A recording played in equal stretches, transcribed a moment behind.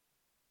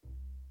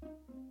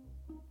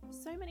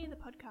So many of the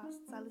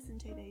podcasts I listen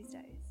to these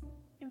days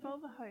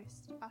involve a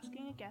host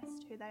asking a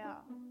guest who they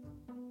are,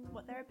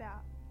 what they're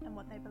about, and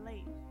what they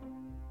believe.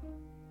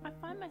 I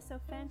find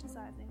myself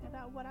fantasizing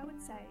about what I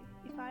would say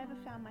if I ever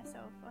found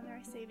myself on the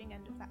receiving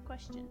end of that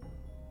question.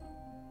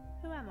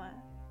 Who am I?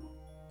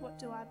 What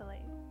do I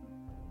believe?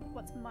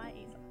 What's my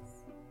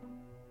ethos?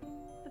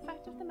 The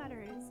fact of the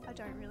matter is, I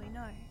don't really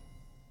know.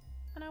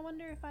 And I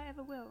wonder if I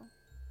ever will.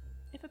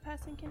 If a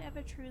person can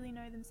ever truly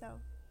know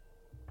themselves.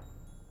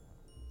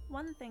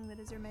 One thing that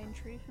has remained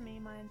true for me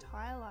my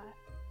entire life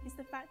is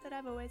the fact that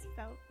I've always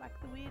felt like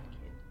the weird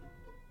kid.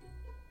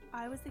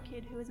 I was the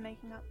kid who was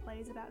making up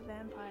plays about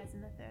vampires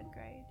in the 3rd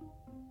grade.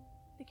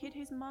 The kid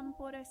whose mum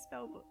bought her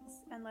spell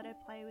books and let her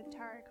play with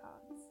tarot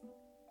cards.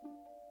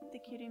 The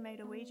kid who made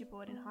a Ouija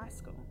board in high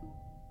school.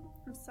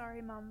 I'm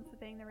sorry, Mum, for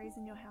being the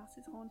reason your house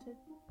is haunted.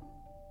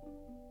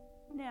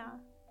 Now,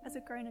 as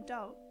a grown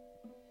adult,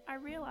 I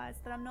realise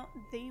that I'm not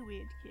the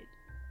weird kid.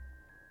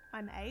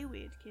 I'm a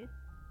weird kid.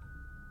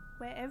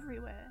 We're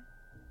everywhere.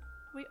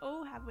 We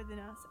all have within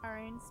us our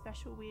own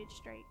special weird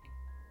streak.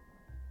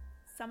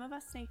 Some of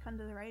us sneak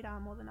under the radar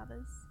more than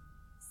others.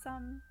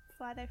 Some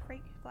fly their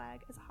freak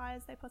flag as high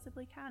as they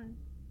possibly can.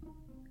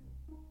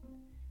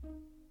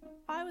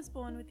 I was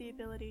born with the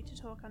ability to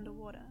talk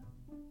underwater.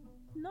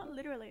 Not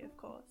literally, of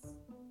course,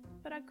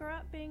 but I grew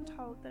up being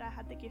told that I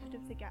had the gift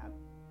of the gab,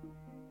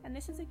 and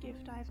this is a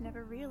gift I have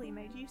never really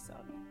made use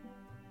of.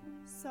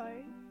 So,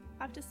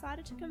 I've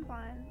decided to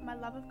combine my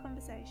love of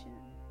conversation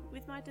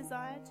with my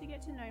desire to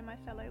get to know my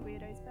fellow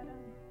weirdos better.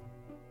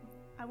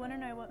 I want to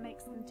know what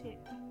makes them tick.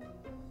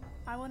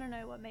 I want to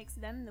know what makes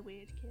them the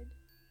weird kid.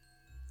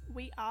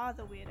 We are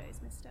the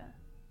weirdos, mister,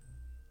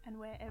 and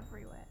we're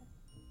everywhere.